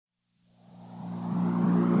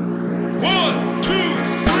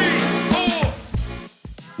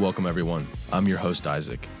Welcome, everyone. I'm your host,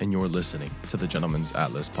 Isaac, and you're listening to the Gentleman's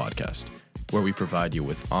Atlas podcast, where we provide you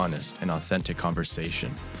with honest and authentic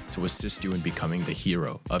conversation to assist you in becoming the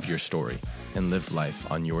hero of your story and live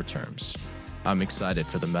life on your terms. I'm excited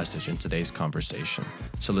for the message in today's conversation,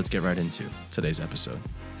 so let's get right into today's episode.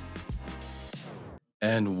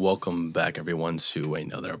 And welcome back, everyone, to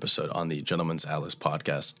another episode on the Gentleman's Atlas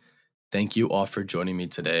podcast. Thank you all for joining me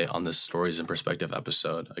today on this Stories in Perspective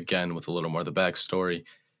episode, again, with a little more of the backstory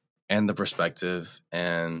and the perspective.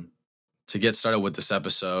 And to get started with this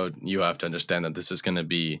episode, you have to understand that this is going to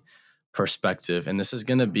be perspective, and this is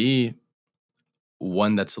going to be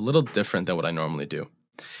one that's a little different than what I normally do.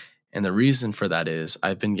 And the reason for that is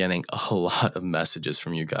I've been getting a lot of messages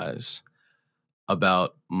from you guys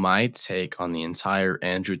about my take on the entire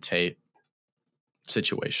Andrew Tate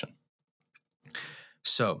situation.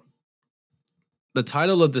 So, the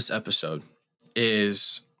title of this episode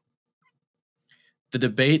is The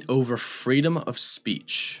Debate Over Freedom of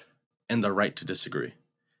Speech and the Right to Disagree,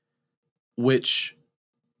 which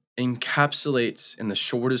encapsulates in the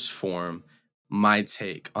shortest form my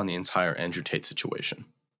take on the entire Andrew Tate situation.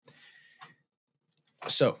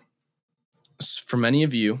 So, for many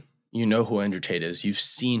of you, you know who Andrew Tate is, you've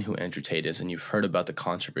seen who Andrew Tate is, and you've heard about the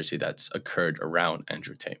controversy that's occurred around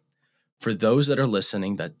Andrew Tate. For those that are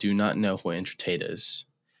listening that do not know who Andrew Tate is,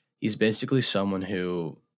 he's basically someone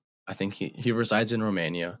who, I think he resides in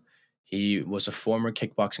Romania. He was a former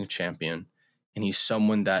kickboxing champion, and he's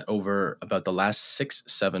someone that over about the last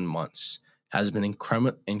 6-7 months has been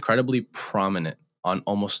incredibly prominent on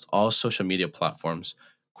almost all social media platforms,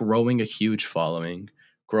 growing a huge following,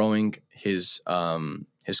 growing his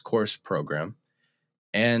course program,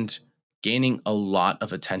 and gaining a lot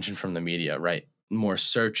of attention from the media, right? More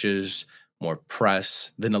searches, more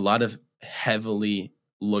press than a lot of heavily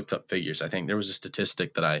looked up figures. I think there was a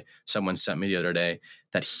statistic that someone sent me the other day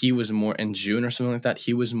that he was more in June or something like that.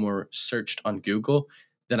 He was more searched on Google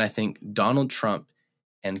than I think Donald Trump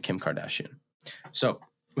and Kim Kardashian. So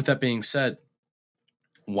with that being said,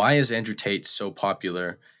 why is Andrew Tate so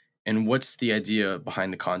popular, and what's the idea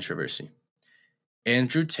behind the controversy?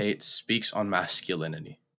 Andrew Tate speaks on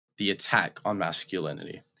masculinity, the attack on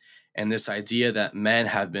masculinity, and this idea that men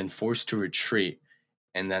have been forced to retreat,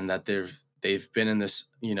 and then that they've been in this,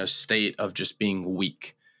 state of just being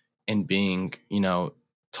weak and being,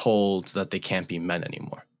 told that they can't be men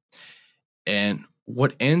anymore. And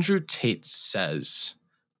what Andrew Tate says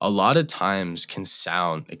a lot of times can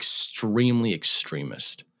sound extremely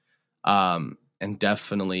extremist, and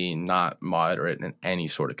definitely not moderate in any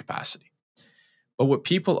sort of capacity. But what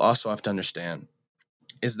people also have to understand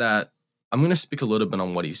is that I'm going to speak a little bit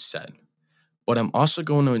on what he said, but I'm also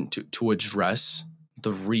going to address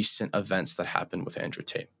the recent events that happened with Andrew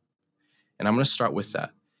Tate. And I'm going to start with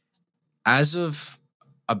that. As of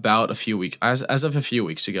a few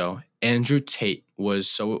weeks ago, Andrew Tate was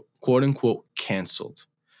so quote unquote canceled,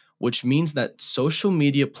 which means that social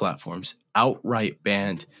media platforms outright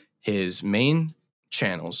banned his main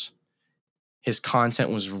channels. His content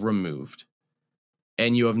was removed,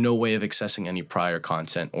 and you have no way of accessing any prior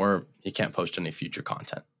content, or he can't post any future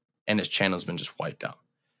content, and his channel's been just wiped out.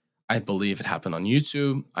 I believe it happened on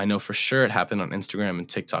YouTube. I know for sure it happened on Instagram and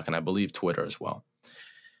TikTok, and I believe Twitter as well.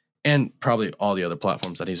 And probably all the other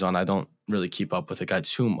platforms that he's on. I don't really keep up with the guy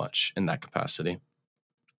too much in that capacity.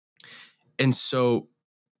 And so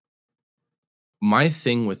my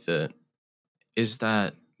thing with it is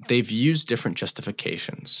that they've used different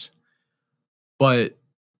justifications, but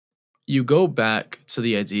you go back to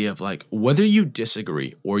the idea of like, whether you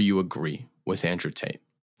disagree or you agree with Andrew Tate,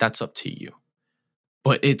 that's up to you.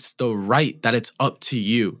 But it's the right that it's up to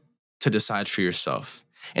you to decide for yourself.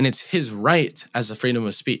 And it's his right as a freedom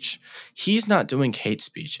of speech. He's not doing hate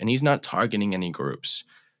speech, and he's not targeting any groups.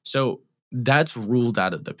 So that's ruled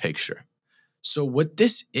out of the picture. So what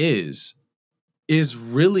this is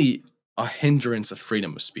really a hindrance of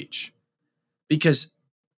freedom of speech. Because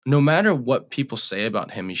no matter what people say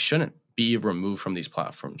about him, he shouldn't be removed from these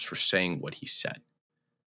platforms for saying what he said.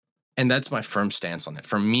 And that's my firm stance on it.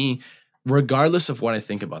 For me, regardless of what I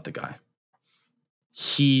think about the guy,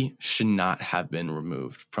 he should not have been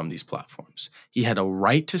removed from these platforms. He had a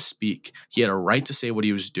right to speak. He had a right to say what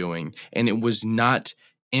he was doing. And it was not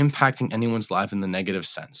impacting anyone's life in the negative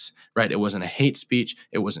sense, right? It wasn't a hate speech.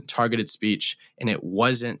 It wasn't targeted speech. And it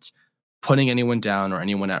wasn't putting anyone down or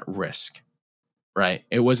anyone at risk, right?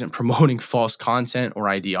 It wasn't promoting false content or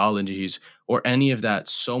ideologies or any of that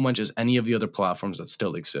so much as any of the other platforms that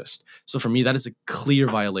still exist. So for me, that is a clear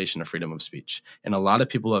violation of freedom of speech. And a lot of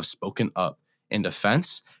people who have spoken up in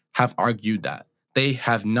defense have argued that. They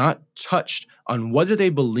have not touched on whether they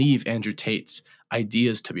believe Andrew Tate's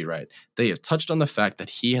ideas to be right. They have touched on the fact that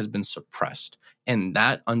he has been suppressed, and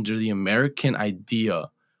that under the American idea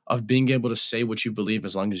of being able to say what you believe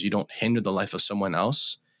as long as you don't hinder the life of someone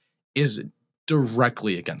else is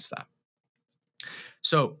directly against that.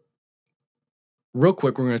 So, real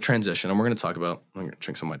quick, we're going to transition and we're going to talk about, I'm going to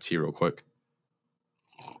drink some of my tea real quick.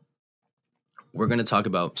 We're going to talk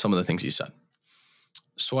about some of the things he said.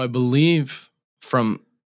 So I believe some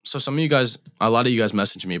of you guys, a lot of you guys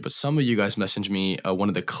messaged me, but some of you guys messaged me one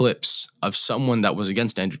of the clips of someone that was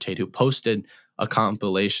against Andrew Tate who posted a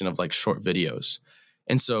compilation of like short videos.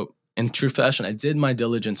 And so in true fashion, I did my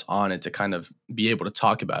diligence on it to kind of be able to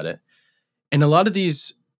talk about it. And a lot of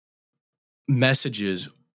these messages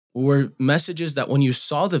were messages that when you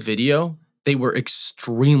saw the video, they were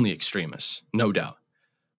extremely extremist, no doubt.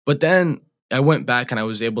 But then I went back and I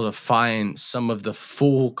was able to find some of the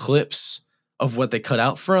full clips of what they cut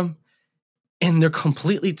out from, and they're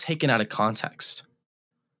completely taken out of context,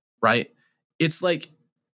 right? It's like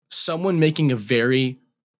someone making a very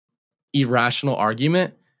irrational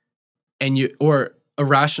argument or a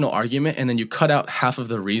rational argument, and then you cut out half of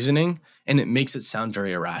the reasoning and it makes it sound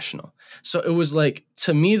very irrational. So it was like,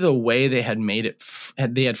 to me, the way they had made it,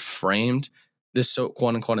 they had framed this so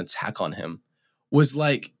quote unquote attack on him was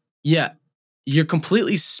like, yeah, you're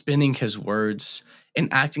completely spinning his words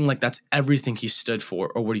and acting like that's everything he stood for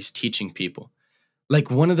or what he's teaching people.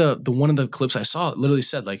 Like one of the clips I saw literally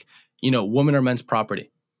said like, women are men's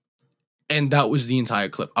property. And that was the entire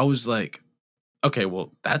clip. I was like, okay,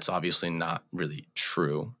 well, that's obviously not really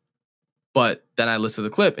true. But then I listened to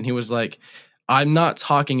the clip and he was like, I'm not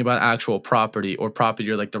talking about actual property or property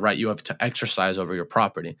or like the right you have to exercise over your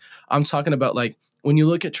property. I'm talking about like when you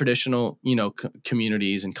look at traditional,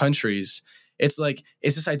 communities and countries, it's like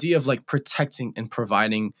it's this idea of like protecting and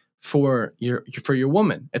providing for your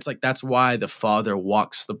woman. It's like that's why the father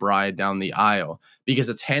walks the bride down the aisle, because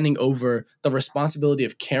it's handing over the responsibility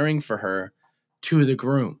of caring for her to the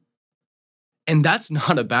groom. And that's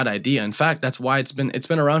not a bad idea. In fact, that's why it's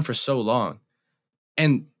been around for so long.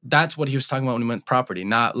 And that's what he was talking about when he meant property,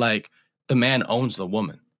 not like the man owns the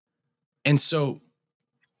woman. And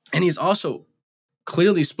he's also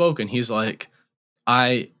clearly spoken. He's like,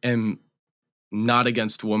 I am not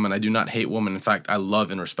against women. I do not hate women. In fact, I love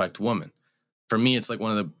and respect women. For me, it's like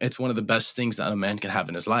one of the best things that a man can have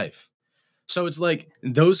in his life. So it's like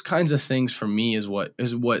those kinds of things for me is what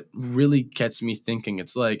really gets me thinking.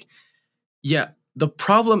 It's like, yeah, the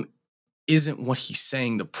problem isn't what he's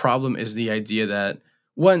saying. The problem is the idea that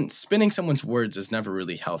one, spinning someone's words is never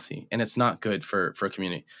really healthy and it's not good for a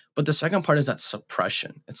community. But the second part is that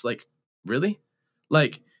suppression. It's like, really?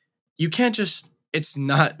 Like, you can't just, it's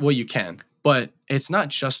not, well, you can, but it's not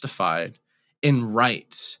justified in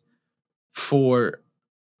rights for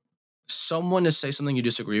someone to say something you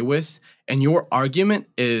disagree with. And your argument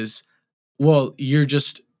is, well, you're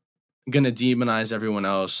just going to demonize everyone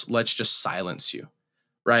else. Let's just silence you,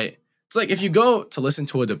 right? It's like if you go to listen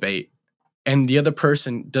to a debate and the other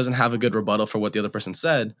person doesn't have a good rebuttal for what the other person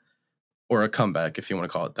said, or a comeback, if you want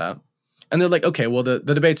to call it that, and they're like, okay, well, the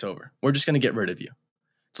debate's over. We're just going to get rid of you.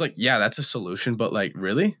 It's like, yeah, that's a solution, but like,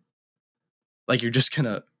 really? Like, you're just going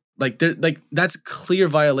to, like, that's a clear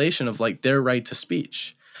violation of like their right to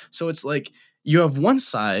speech. So it's like you have one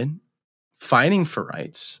side fighting for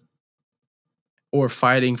rights or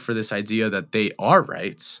fighting for this idea that they are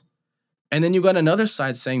rights. And then you got another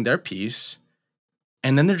side saying their piece,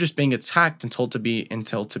 and then they're just being attacked and told to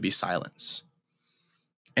be silenced.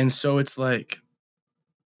 And so it's like,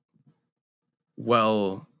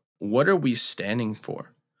 well, what are we standing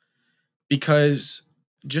for? Because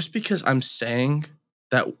just because I'm saying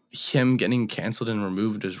that him getting canceled and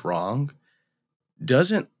removed is wrong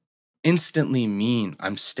doesn't instantly mean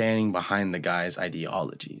I'm standing behind the guy's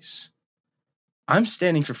ideologies. I'm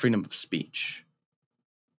standing for freedom of speech.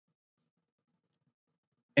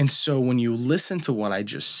 And so when you listen to what I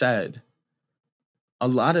just said, a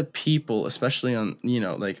lot of people, especially on,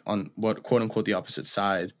 like on what quote unquote the opposite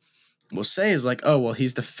side, will say is like, oh, well,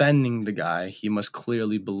 he's defending the guy. He must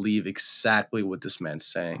clearly believe exactly what this man's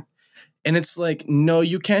saying. And it's like, no,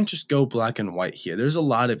 you can't just go black and white here. There's a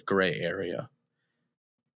lot of gray area.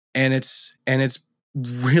 And it's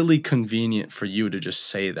really convenient for you to just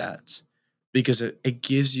say that because it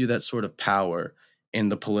gives you that sort of power in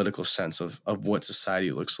the political sense of what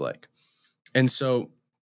society looks like. And so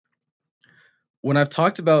when I've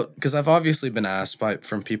talked about, because I've obviously been asked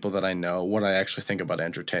from people that I know what I actually think about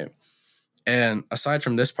Andrew Tate. And aside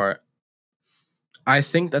from this part, I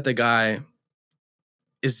think that the guy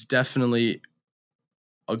is definitely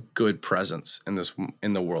a good presence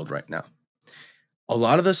in the world right now. A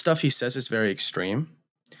lot of the stuff he says is very extreme,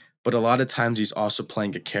 but a lot of times he's also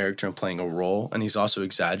playing a character and playing a role, and he's also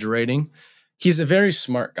exaggerating. He's a very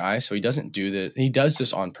smart guy, so he doesn't do this. He does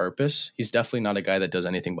this on purpose. He's definitely not a guy that does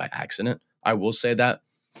anything by accident. I will say that.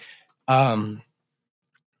 Um,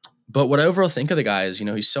 but what I overall think of the guy is,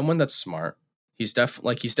 he's someone that's smart. He's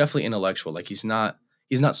definitely intellectual. Like he's not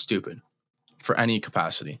stupid for any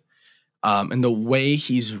capacity. And the way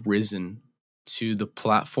he's risen to the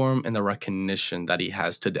platform and the recognition that he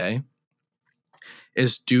has today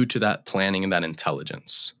is due to that planning and that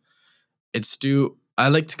intelligence. It's due. I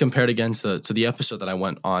like to compare it again to the episode that I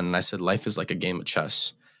went on, and I said life is like a game of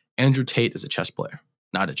chess. Andrew Tate is a chess player,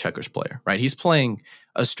 not a checkers player, right? He's playing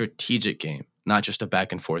a strategic game, not just a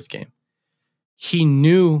back and forth game. He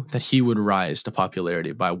knew that he would rise to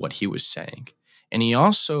popularity by what he was saying, and he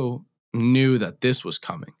also knew that this was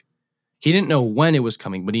coming. He didn't know when it was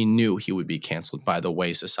coming, but he knew he would be canceled by the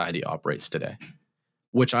way society operates today,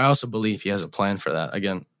 which I also believe he has a plan for that.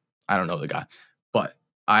 Again, I don't know the guy, but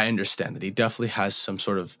I understand that he definitely has some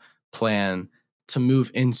sort of plan to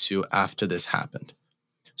move into after this happened.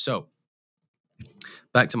 So,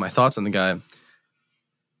 back to my thoughts on the guy.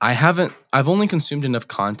 I've only consumed enough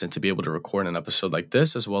content to be able to record an episode like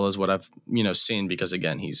this, as well as what I've, seen, because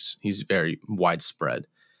again, he's very widespread.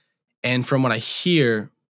 And from what I hear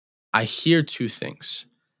two things.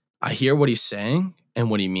 I hear what he's saying and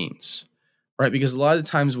what he means, right? Because a lot of the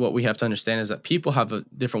times what we have to understand is that people have a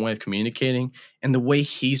different way of communicating, and the way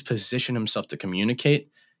he's positioned himself to communicate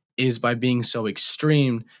is by being so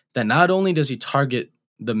extreme that not only does he target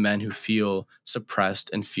the men who feel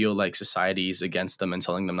suppressed and feel like society is against them and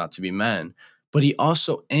telling them not to be men, but he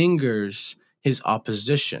also angers his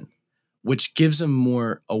opposition, which gives him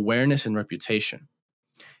more awareness and reputation.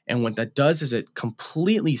 And what that does is it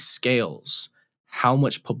completely scales how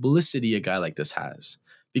much publicity a guy like this has.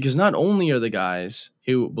 Because not only are the guys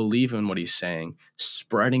who believe in what he's saying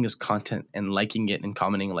spreading his content and liking it and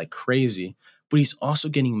commenting like crazy, but he's also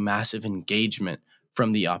getting massive engagement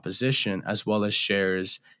from the opposition, as well as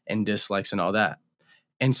shares and dislikes and all that.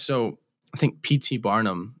 And so I think P.T.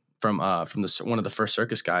 Barnum from one of the first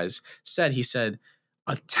circus guys he said,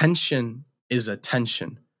 attention is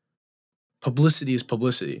attention. Publicity is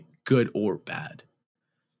publicity, good or bad.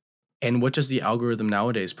 And what does the algorithm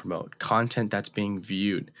nowadays promote? Content that's being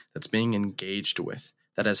viewed, that's being engaged with,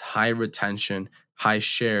 that has high retention, high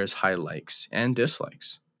shares, high likes, and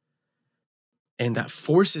dislikes. And that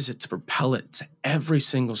forces it to propel it to every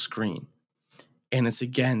single screen. And it's,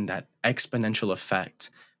 again, that exponential effect,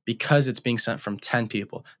 because it's being sent from 10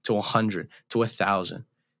 people to 100 to 1,000.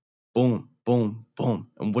 Boom, boom, boom.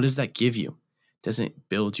 And what does that give you? It doesn't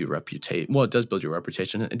build your reputation. Well, it does build your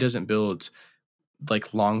reputation. It doesn't build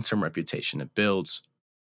like long-term reputation. It builds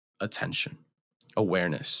attention,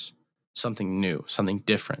 awareness, something new, something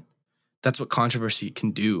different. That's what controversy can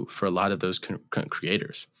do for a lot of those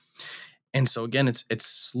creators. And so again,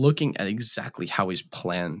 it's looking at exactly how he's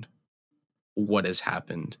planned what has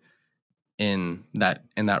happened in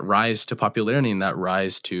that rise to popularity and that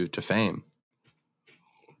rise to fame.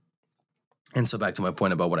 And so back to my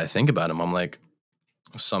point about what I think about him, I'm like,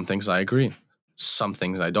 some things I agree, some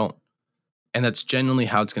things I don't. And that's generally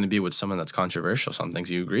how it's going to be with someone that's controversial. Some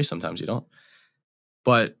things you agree, sometimes you don't.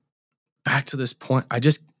 But back to this point,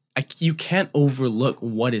 you can't overlook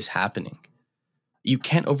what is happening. You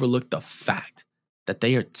can't overlook the fact that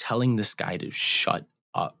they are telling this guy to shut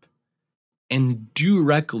up and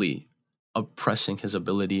directly oppressing his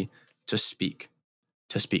ability to speak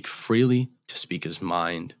freely, to speak his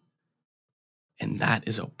mind. And that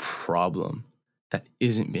is a problem that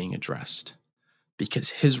isn't being addressed, because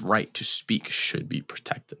his right to speak should be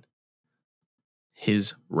protected.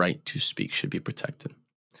 His right to speak should be protected.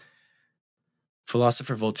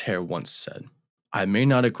 Philosopher Voltaire once said, "I may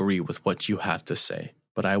not agree with what you have to say,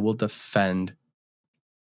 but I will defend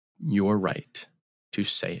your right to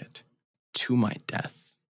say it to my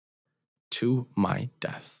death." To my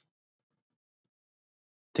death.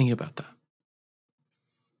 Think about that.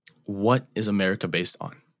 What is America based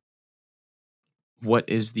on? What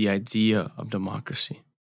is the idea of democracy?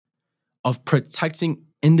 Of protecting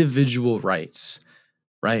individual rights,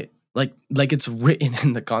 right? Like it's written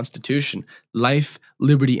in the Constitution: life,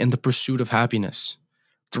 liberty, and the pursuit of happiness.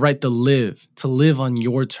 The right to live on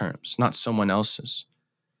your terms, not someone else's.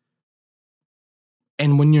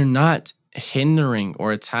 And when you're not hindering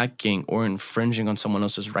or attacking or infringing on someone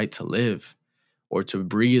else's right to live or to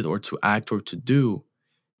breathe or to act or to do,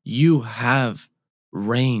 you have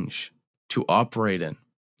range to operate in.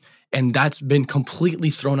 And that's been completely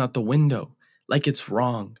thrown out the window, like it's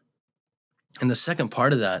wrong. And the second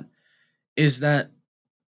part of that is that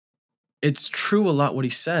it's true a lot what he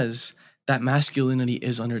says, that masculinity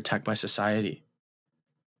is under attack by society.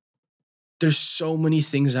 There's so many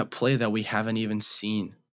things at play that we haven't even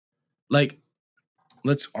seen. Like,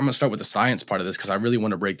 I'm gonna start with the science part of this because I really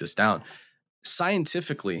want to break this down.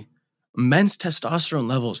 Scientifically, men's testosterone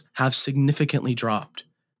levels have significantly dropped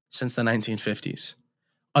since the 1950s.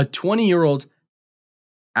 A 20-year-old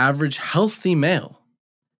average healthy male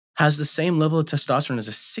has the same level of testosterone as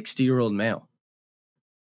a 60-year-old male.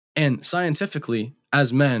 And scientifically,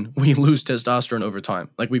 as men, we lose testosterone over time.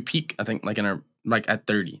 Like we peak, I think, like in our at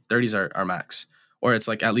 30. 30 is our max. Or it's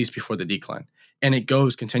like at least before the decline. And it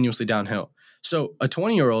goes continuously downhill. So a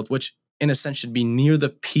 20-year-old, which in a sense should be near the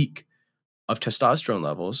peak of testosterone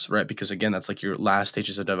levels, right? Because again, that's like your last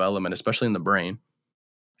stages of development, especially in the brain,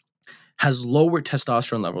 has lower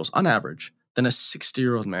testosterone levels on average than a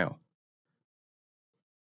 60-year-old male.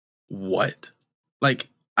 What? Like,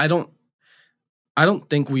 I don't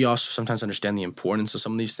think we also sometimes understand the importance of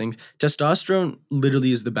some of these things. Testosterone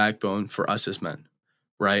literally is the backbone for us as men,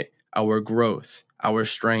 right? Our growth, our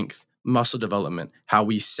strength, muscle development, how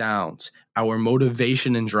we sound, our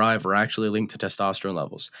motivation and drive are actually linked to testosterone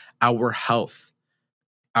levels. Our health,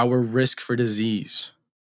 our risk for disease,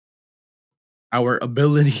 our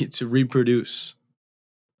ability to reproduce.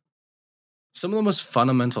 Some of the most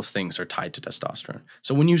fundamental things are tied to testosterone.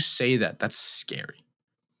 So when you say that, that's scary.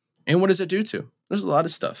 And what does it do to? There's a lot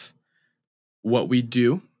of stuff. What we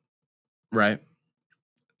do, right?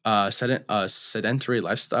 Sedentary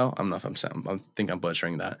lifestyle. I don't know if I think I'm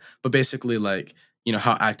butchering that, but basically, like,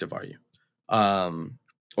 how active are you?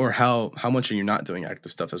 Or how much are you not doing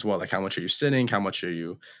active stuff as well? Like, how much are you sitting? How much are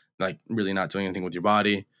you like really not doing anything with your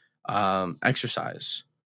body? Exercise,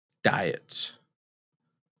 diet,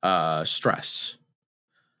 stress.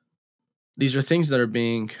 These are things that are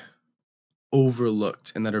being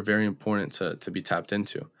overlooked and that are very important to be tapped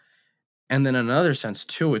into. And then in another sense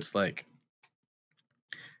too, it's like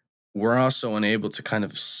we're also unable to kind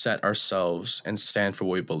of set ourselves and stand for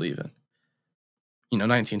what we believe in.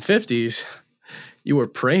 1950s, you were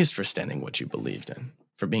praised for standing what you believed in,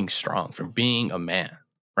 for being strong, for being a man,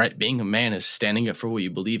 right? Being a man is standing up for what you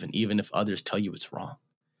believe in, even if others tell you it's wrong.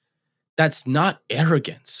 That's not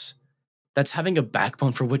arrogance. That's having a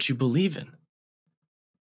backbone for what you believe in.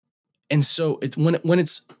 And so it's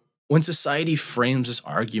when society frames this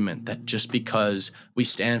argument that just because we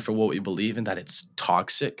stand for what we believe in, that it's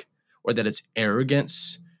toxic or that it's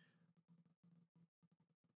arrogance,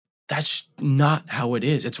 that's not how it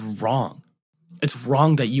is. It's wrong. It's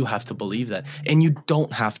wrong that you have to believe that. And you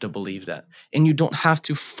don't have to believe that. And you don't have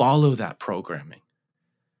to follow that programming.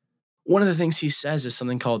 One of the things he says is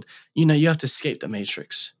something called, you have to escape the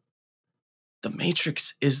matrix. The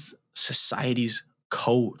matrix is society's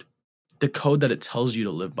code. The code that it tells you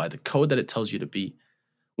to live by, the code that it tells you to be.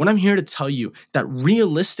 When I'm here to tell you that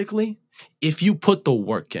realistically, if you put the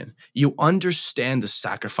work in, you understand the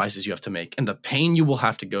sacrifices you have to make and the pain you will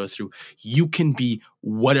have to go through, you can be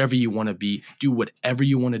whatever you want to be, do whatever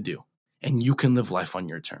you want to do, and you can live life on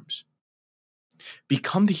your terms.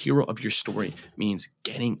 Become the hero of your story means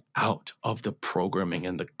getting out of the programming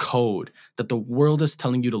and the code that the world is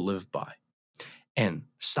telling you to live by. And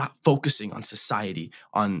stop focusing on society,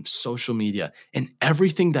 on social media, and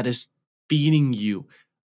everything that is feeding you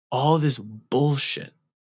all this bullshit.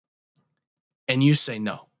 And you say,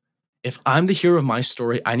 no, if I'm the hero of my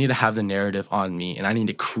story, I need to have the narrative on me and I need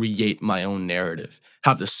to create my own narrative.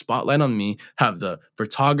 Have the spotlight on me, have the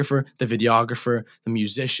photographer, the videographer, the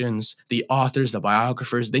musicians, the authors, the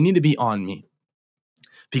biographers. They need to be on me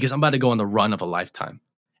because I'm about to go on the run of a lifetime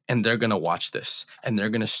and they're going to watch this and they're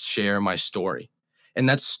going to share my story. And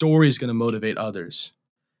that story is going to motivate others.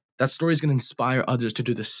 That story is going to inspire others to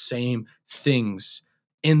do the same things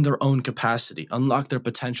in their own capacity, unlock their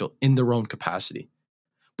potential in their own capacity.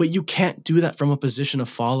 But you can't do that from a position of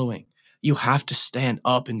following. You have to stand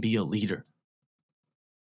up and be a leader.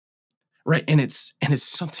 Right? And it's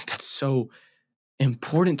something that's so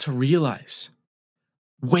important to realize.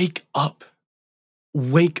 Wake up.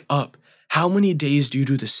 Wake up. How many days do you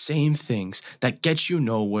do the same things that get you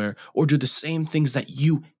nowhere or do the same things that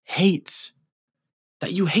you hate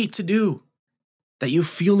to do, that you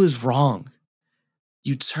feel is wrong?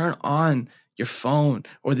 You turn on your phone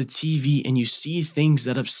or the TV and you see things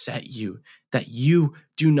that upset you, that you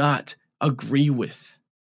do not agree with,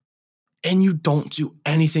 and you don't do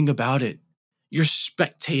anything about it. You're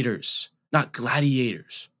spectators, not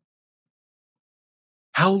gladiators.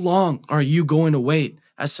 How long are you going to wait,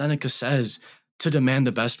 as Seneca says, to demand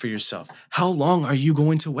the best for yourself? How long are you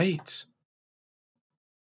going to wait?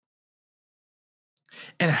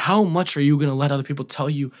 And how much are you going to let other people tell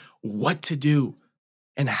you what to do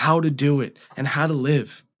and how to do it and how to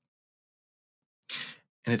live?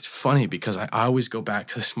 And it's funny because I always go back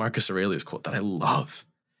to this Marcus Aurelius quote that I love.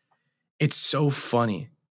 It's so funny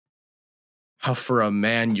how for a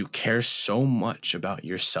man you care so much about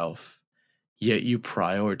yourself, yet you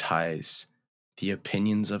prioritize the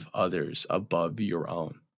opinions of others above your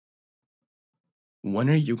own.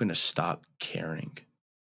 When are you going to stop caring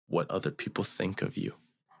what other people think of you?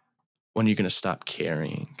 When are you going to stop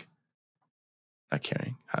caring? Not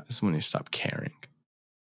caring. This is when you stop caring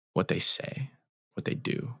what they say, what they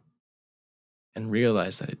do, and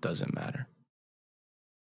realize that it doesn't matter.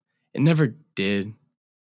 It never did,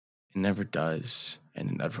 it never does,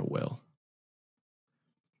 and it never will.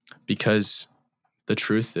 Because the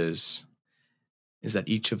truth is that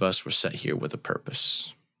each of us were set here with a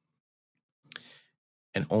purpose.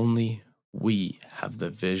 And only we have the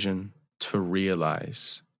vision to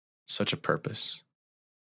realize such a purpose.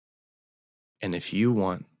 And if you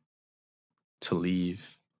want to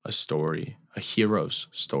leave a story, a hero's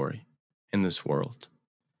story in this world,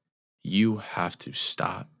 you have to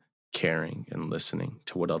stop caring and listening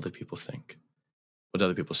to what other people think, what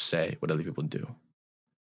other people say, what other people do.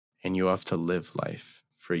 And you have to live life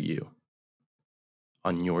for you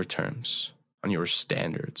on your terms, on your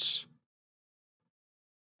standards,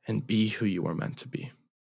 and be who you are meant to be.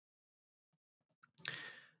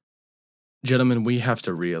 Gentlemen, we have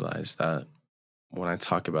to realize that when I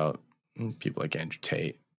talk about people like Andrew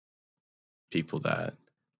Tate, people that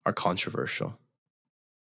are controversial,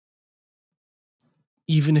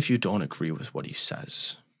 even if you don't agree with what he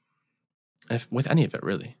says, with any of it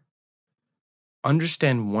really,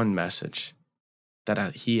 understand one message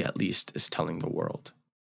that he at least is telling the world.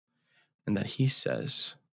 And that he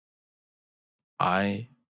says, I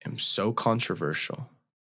am so controversial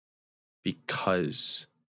because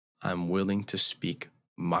I'm willing to speak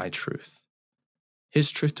my truth.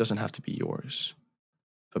 His truth doesn't have to be yours,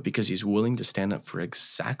 but because he's willing to stand up for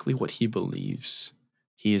exactly what he believes,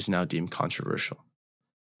 he is now deemed controversial.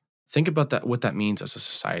 Think about that, what that means as a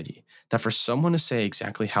society, that for someone to say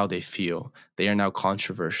exactly how they feel, they are now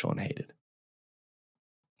controversial and hated.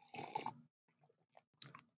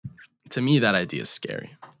 To me, that idea is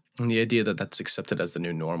scary. And the idea that that's accepted as the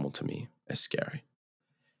new normal to me is scary.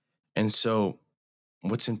 And so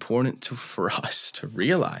what's important for us to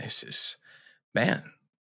realize is, man,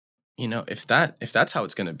 if that's how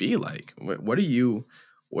it's going to be, like, what are you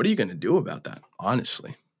going to do about that?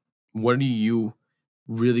 Honestly, what are you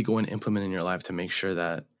really going to implement in your life to make sure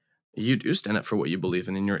that you do stand up for what you believe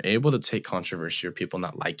in and you're able to take controversy or people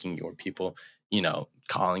not liking you or people,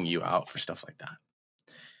 calling you out for stuff like that?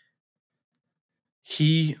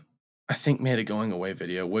 He, I think, made a going away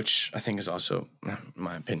video, which I think is also, in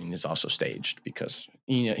my opinion, is also staged because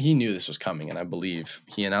he knew this was coming, and I believe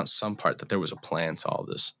he announced some part that there was a plan to all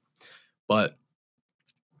this. But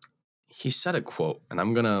he said a quote, and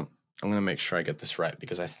I'm gonna make sure I get this right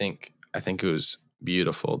because I think it was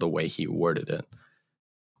beautiful the way he worded it.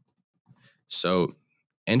 So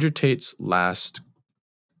Andrew Tate's last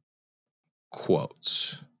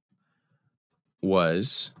quote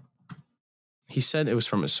was, he said it was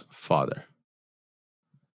from his father.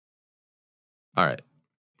 All right.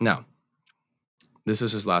 Now, this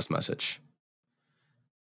is his last message.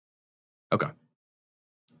 Okay.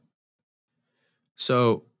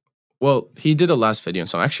 So, well, he did a last video,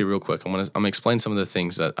 so actually real quick, I'm gonna explain some of the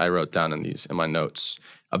things that I wrote down in my notes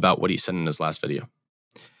about what he said in his last video.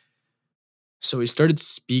 So he started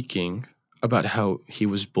speaking about how he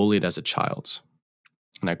was bullied as a child.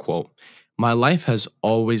 And I quote, "My life has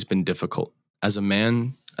always been difficult. As a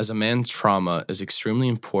man, trauma is extremely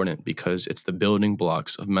important because it's the building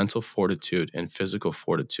blocks of mental fortitude and physical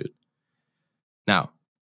fortitude." Now,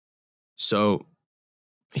 so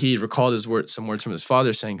he recalled some words from his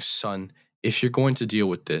father saying, "Son, if you're going to deal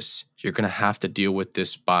with this, you're going to have to deal with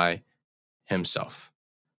this by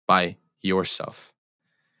yourself.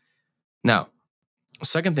 Now, the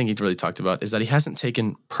second thing he really talked about is that he hasn't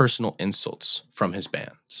taken personal insults from his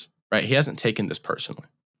bands, right? He hasn't taken this personally.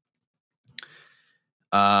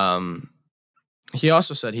 He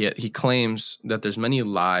also said he claims that there's many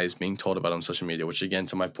lies being told about him on social media, which again,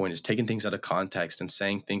 to my point, is taking things out of context and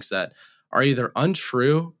saying things that are either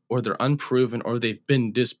untrue or they're unproven or they've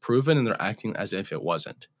been disproven and they're acting as if it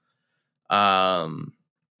wasn't. So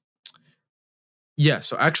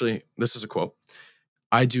actually, this is a quote.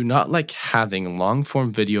 "I do not like having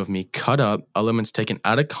long-form video of me cut up, elements taken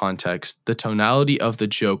out of context, the tonality of the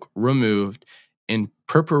joke removed, and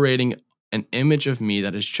perpetrating an image of me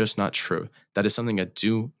that is just not true. That is something I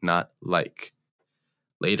do not like."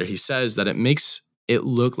 Later, he says that it makes it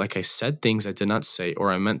look like I said things I did not say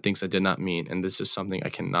or I meant things I did not mean, and this is something I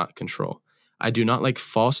cannot control. I do not like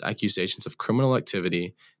false accusations of criminal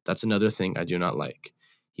activity. That's another thing I do not like.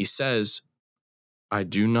 He says, I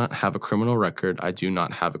do not have a criminal record. I do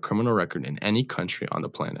not have a criminal record in any country on the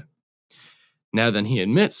planet. Now, then he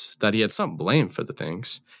admits that he had some blame for the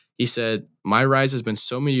things. He said, my rise has been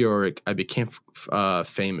so meteoric. I became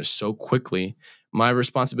famous so quickly. My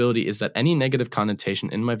responsibility is that any negative connotation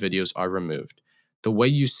in my videos are removed. The way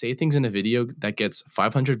you say things in a video that gets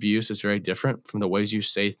 500 views is very different from the ways you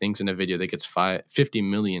say things in a video that gets 50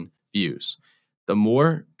 million views. The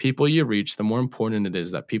more people you reach, the more important it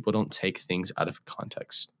is that people don't take things out of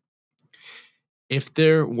context. If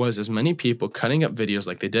there was as many people cutting up videos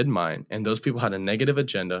like they did mine, and those people had a negative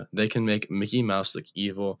agenda, they can make Mickey Mouse look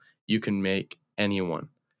evil. You can make anyone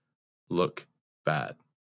look bad.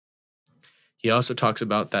 He also talks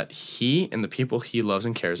about that he and the people he loves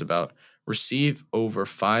and cares about receive over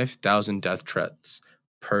 5,000 death threats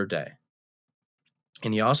per day.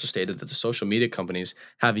 And he also stated that the social media companies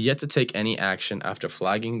have yet to take any action after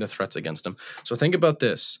flagging the threats against him. So think about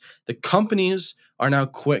this. The companies are now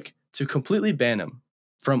quick to completely ban him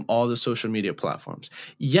from all the social media platforms.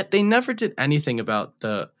 Yet they never did anything about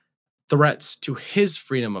the threats to his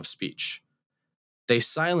freedom of speech. They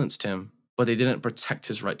silenced him, but they didn't protect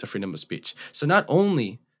his right to freedom of speech. So not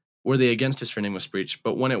only were they against his freedom of speech,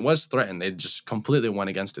 but when it was threatened, they just completely went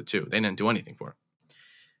against it too. They didn't do anything for it.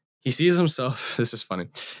 He sees himself, this is funny,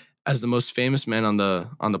 as the most famous man on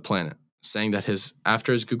the planet, saying that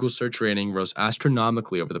after his Google search rating rose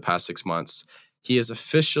astronomically over the past 6 months, he is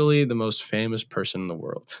officially the most famous person in the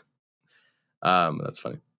world. That's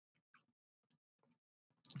funny.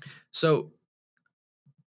 So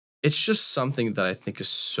it's just something that I think is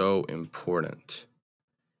so important.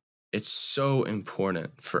 It's so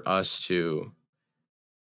important for us to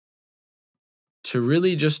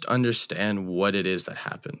really just understand what it is that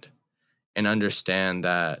happened and understand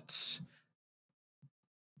that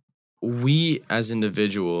we as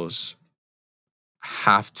individuals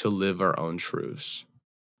have to live our own truths,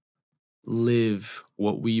 live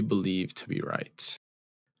what we believe to be right.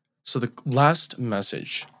 So the last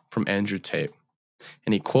message from Andrew Tate,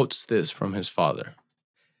 and he quotes this from his father,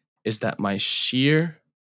 is that my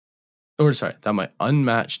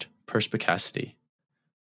unmatched perspicacity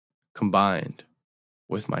combined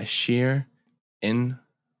with my sheer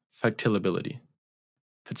fatigability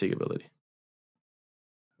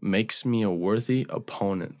makes me a worthy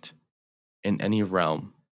opponent in any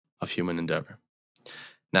realm of human endeavor.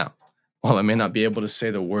 Now, while I may not be able to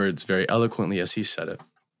say the words very eloquently as he said it,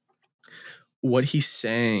 what he's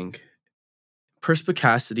saying,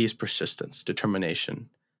 perspicacity is persistence, determination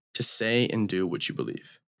to say and do what you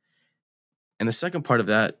believe. And the second part of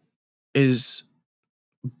that is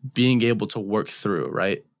being able to work through,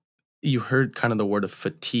 right? You heard kind of the word of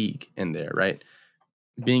fatigue in there, right?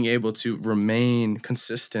 Being able to remain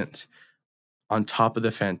consistent on top of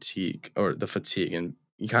the fatigue, and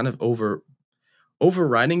you kind of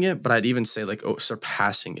overriding it, but I'd even say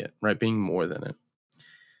surpassing it, right? Being more than it.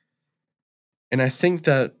 And I think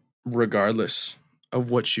that regardless of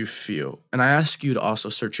what you feel, and I ask you to also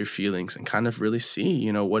search your feelings and kind of really see,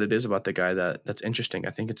 what it is about the guy that's interesting.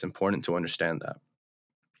 I think it's important to understand that.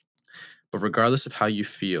 But regardless of how you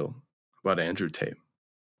feel about Andrew Tate,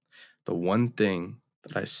 the one thing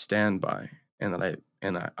that I stand by and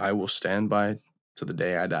that I will stand by to the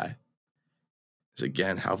day I die is,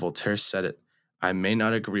 again, how Voltaire said it. I may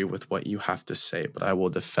not agree with what you have to say, but I will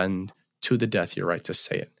defend to the death your right to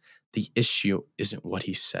say it. The issue isn't what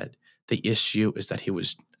he said. The issue is that he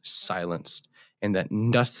was silenced, and that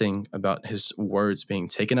nothing about his words being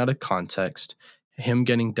taken out of context, him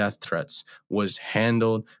getting death threats, was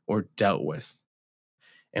handled or dealt with.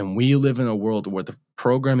 And we live in a world where the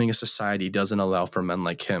programming of society doesn't allow for men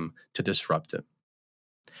like him to disrupt it.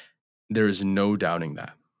 There is no doubting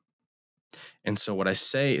that. And so what I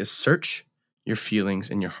say is search your feelings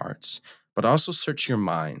and your hearts, but also search your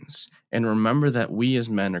minds, and remember that we as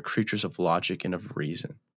men are creatures of logic and of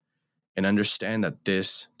reason, and understand that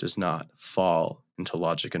this does not fall into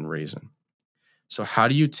logic and reason. So how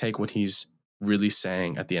do you take what he's really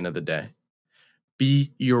saying at the end of the day?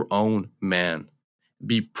 Be your own man.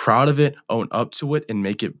 Be proud of it, own up to it, and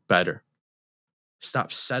make it better.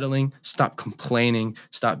 Stop settling, stop complaining,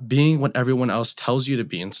 stop being what everyone else tells you to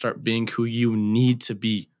be, and start being who you need to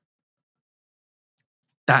be.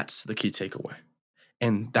 That's the key takeaway.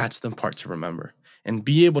 And that's the part to remember. And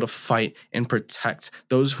be able to fight and protect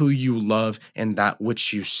those who you love and that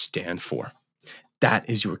which you stand for. That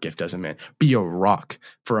is your gift as a man. Be a rock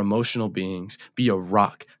for emotional beings. Be a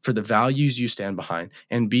rock for the values you stand behind.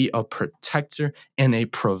 And be a protector and a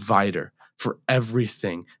provider for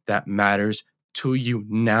everything that matters to you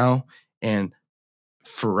now and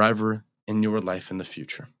forever in your life in the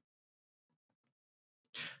future.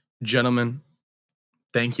 Gentlemen,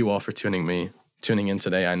 thank you all for tuning in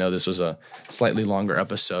today. I know this was a slightly longer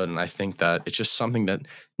episode, and I think that it's just something that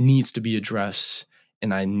needs to be addressed.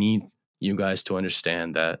 And I need you guys to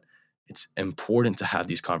understand that it's important to have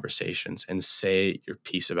these conversations and say your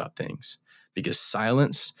piece about things, because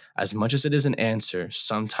silence, as much as it is an answer,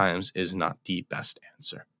 sometimes is not the best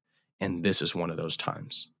answer. And this is one of those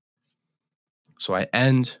times. So I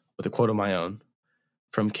end with a quote of my own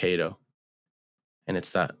from Cato, and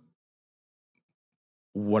it's that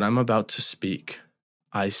what I'm about to speak,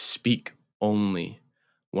 I speak only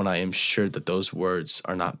when I am sure that those words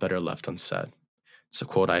are not better left unsaid. It's a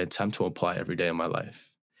quote I attempt to apply every day of my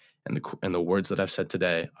life. And the words that I've said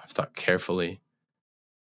today, I've thought carefully.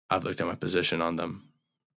 I've looked at my position on them,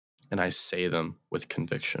 and I say them with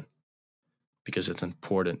conviction, because it's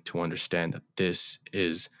important to understand that this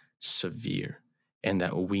is severe and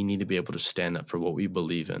that we need to be able to stand up for what we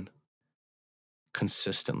believe in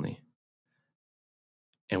consistently.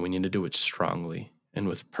 And we need to do it strongly and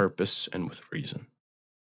with purpose and with reason.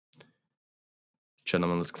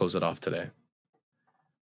 Gentlemen, let's close it off today.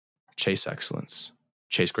 Chase excellence,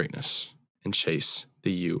 chase greatness, and chase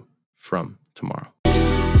the you from tomorrow.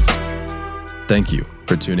 Thank you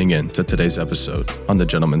for tuning in to today's episode on the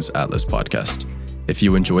Gentleman's Atlas podcast. If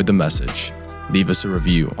you enjoyed the message, leave us a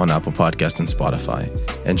review on Apple Podcasts and Spotify,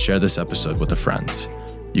 and share this episode with a friend.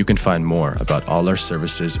 You can find more about all our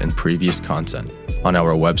services and previous content on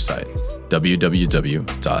our website,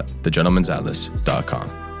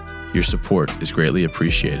 www.thegentleman'satlas.com. Your support is greatly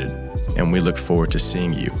appreciated, and we look forward to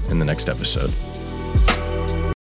seeing you in the next episode.